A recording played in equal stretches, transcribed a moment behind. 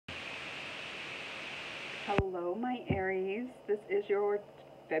Hello, my Aries. This is your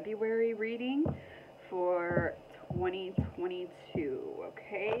February reading for 2022,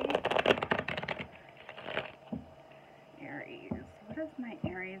 okay? Aries. What does my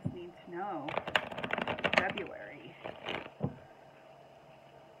Aries need to know? February.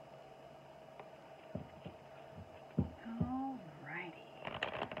 Alrighty.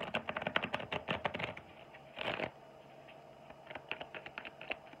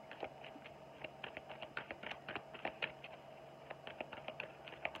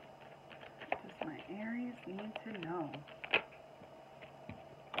 What does my Aries need to know?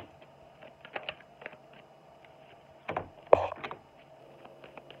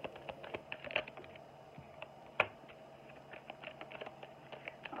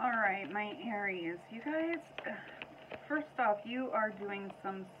 Alright, my Aries, you guys, first off, you are doing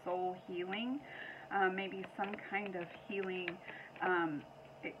some soul healing, maybe some kind of healing.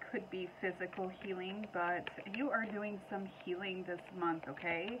 It could be physical healing, but you are doing some healing this month,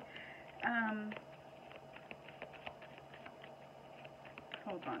 okay?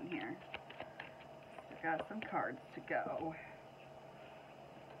 Hold on here. I've got some cards to go.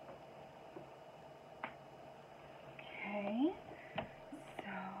 Okay.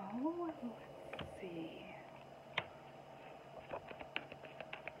 So, let's see.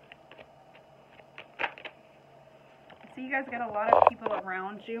 So you guys got a lot of people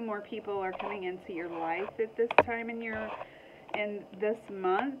around you. More people are coming into your life at this time in this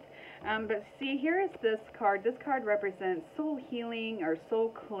month. But see, here is this card. This card represents soul healing or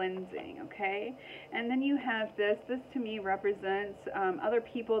soul cleansing, okay? And then you have this. This to me represents other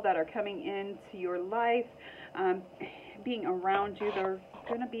people that are coming into your life, being around you. There are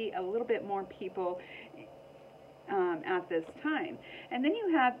going to be a little bit more people at this time. And then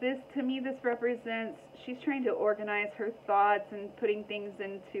you have this. To me, this represents she's trying to organize her thoughts and putting things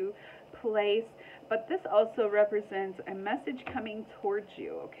into place. But this also represents a message coming towards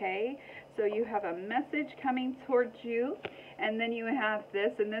you, okay? So you have a message coming towards you, and then you have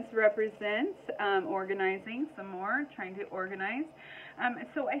this, and this represents organizing some more, trying to organize.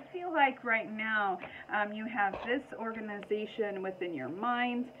 So I feel like right now you have this organization within your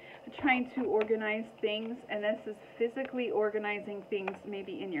mind, trying to organize things, and this is physically organizing things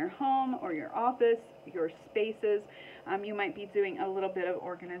maybe in your home or your office, your spaces. You might be doing a little bit of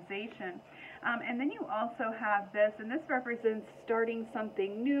organization. And then you also have this, and this represents starting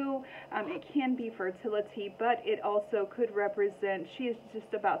something new. It can be fertility, but it also could represent she is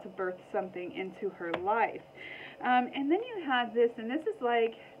just about to birth something into her life. And then you have this, and this is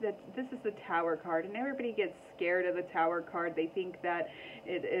like this is the Tower card, and everybody gets scared of the Tower card. They think that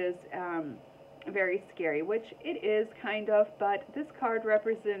it is very scary, which it is kind of, but this card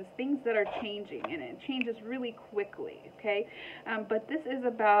represents things that are changing, and it changes really quickly, okay? But this is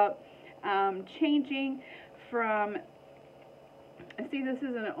about changing from, see, this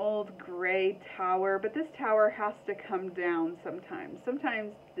is an old gray tower, but this tower has to come down sometimes.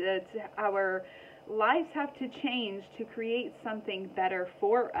 Sometimes our lives have to change to create something better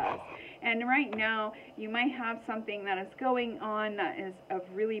for us. And right now, you might have something that is going on that is a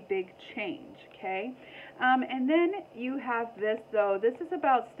really big change, okay? And then you have this, though. This is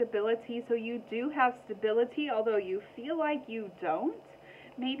about stability. So you do have stability, although you feel like you don't.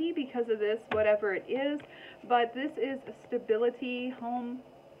 Maybe because of this, whatever it is, but this is stability,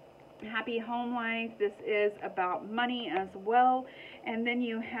 happy home life. This is about money as well. And then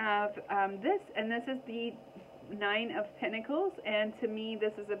you have this, and this is the Nine of Pentacles, and to me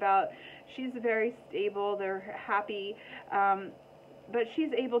this is about she's very stable, they're happy, but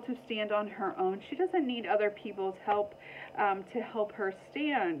she's able to stand on her own. She doesn't need other people's help to help her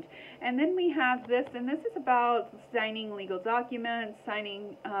stand. And then we have this, and this is about signing legal documents,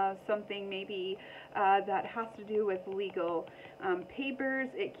 signing something maybe that has to do with legal papers.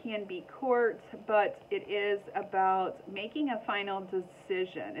 It can be court, but it is about making a final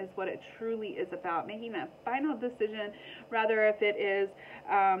decision is what it truly is about, making that final decision, rather if it is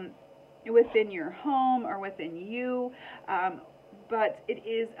within your home or within you. But it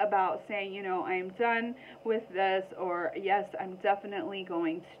is about saying, you know, I'm done with this, or yes, I'm definitely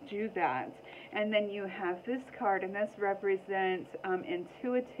going to do that. And then you have this card, and this represents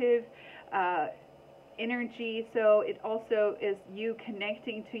intuitive energy. So it also is you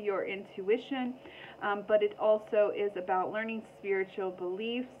connecting to your intuition, but it also is about learning spiritual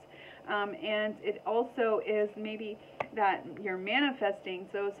beliefs. And it also is maybe that you're manifesting.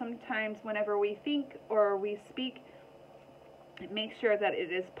 So sometimes whenever we think or we speak, make sure that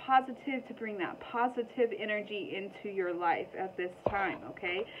it is positive, to bring that positive energy into your life at this time,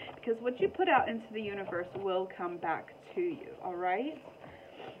 okay? Because what you put out into the universe will come back to you, all right?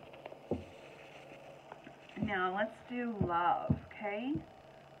 Now, let's do love, okay?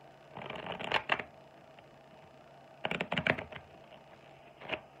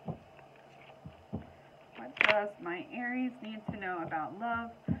 What does my Aries need to know about love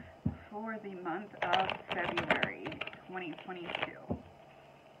for the month of February 2022?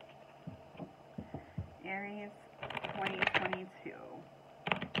 Aries 2022.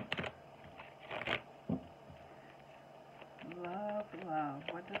 Love, love.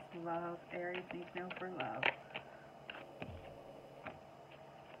 What does love, Aries, need to know for love?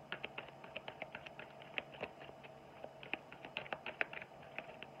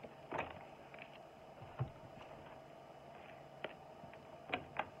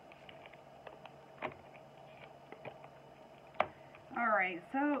 Alright,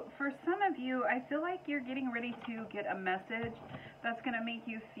 so for some of you, I feel like you're getting ready to get a message that's going to make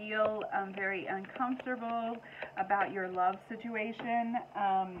you feel very uncomfortable about your love situation.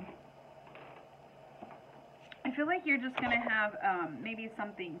 I feel like you're just going to have maybe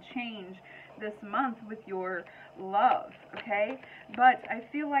something change this month with your love, okay? But I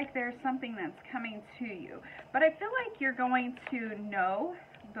feel like there's something that's coming to you. But I feel like you're going to know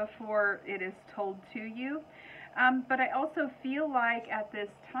before it is told to you. But I also feel like at this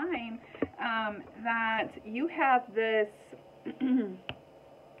time that you have this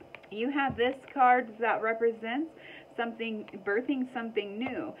you have this card that represents something, birthing something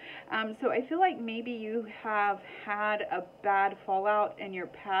new. So I feel like maybe you have had a bad fallout in your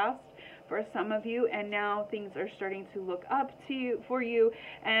past for some of you, and now things are starting to look up to you for you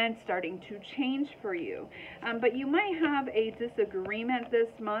and starting to change for you. But you might have a disagreement this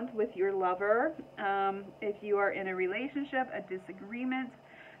month with your lover. If you are in a relationship, a disagreement.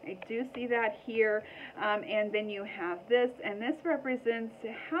 I do see that here. And then you have this, and this represents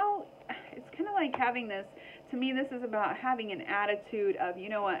how, it's kind of like having this, to me this is about having an attitude of, you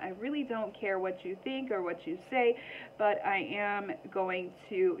know what, I really don't care what you think or what you say, but I am going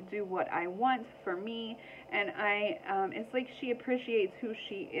to do what I want for me, and it's like she appreciates who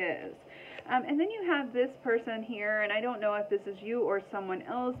she is. And then you have this person here, and I don't know if this is you or someone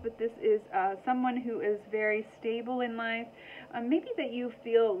else, but this is someone who is very stable in life, maybe that you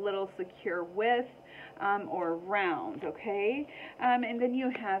feel a little secure with or around, okay? And then you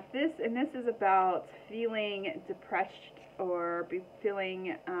have this, and this is about feeling depressed or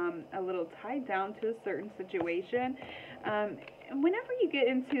feeling a little tied down to a certain situation. Whenever you get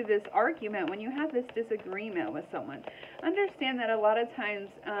into this argument, when you have this disagreement with someone, understand that a lot of times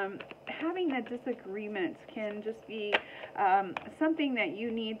having a disagreement can just be something that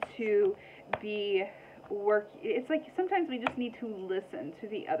you need to be it's like sometimes we just need to listen to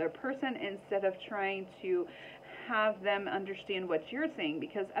the other person instead of trying to have them understand what you're saying,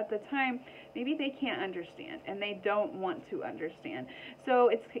 because at the time maybe they can't understand and they don't want to understand. So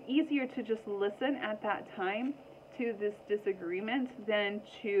it's easier to just listen at that time to this disagreement than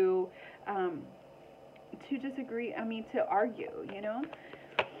to disagree, to argue, you know.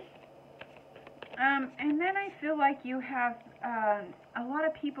 And then I feel like you have a lot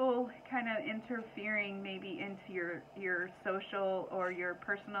of people kind of interfering maybe into your social or your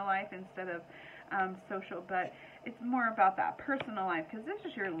personal life instead of social, but it's more about that personal life, because this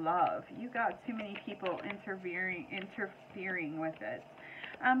is your love. You got too many people interfering with it.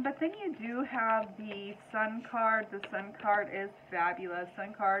 But then you do have the Sun card. The Sun card is fabulous.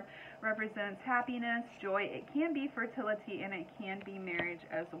 Sun card represents happiness, joy. It can be fertility, and it can be marriage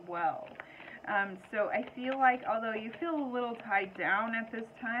as well. So I feel like although you feel a little tied down at this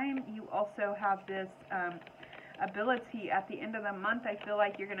time, you also have this ability at the end of the month. I feel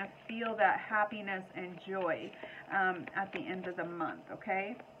like you're going to feel that happiness and joy at the end of the month,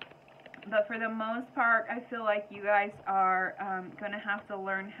 okay? But for the most part, I feel like you guys are going to have to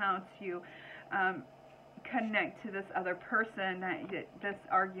learn how to connect to this other person, this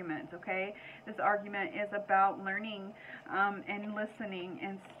argument, okay? This argument is about learning and listening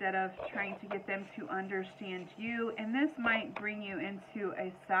instead of trying to get them to understand you. And this might bring you into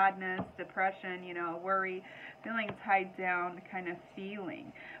a sadness, depression, you know, worry, feeling tied down kind of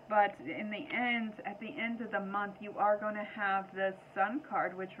feeling. But in the end, at the end of the month, you are going to have the Sun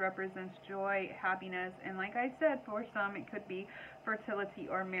card, which represents joy, happiness, and like I said, for some it could be fertility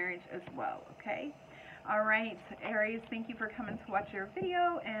or marriage as well, okay? All right, Aries, thank you for coming to watch your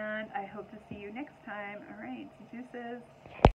video, and I hope to see you next time. All right, deuces.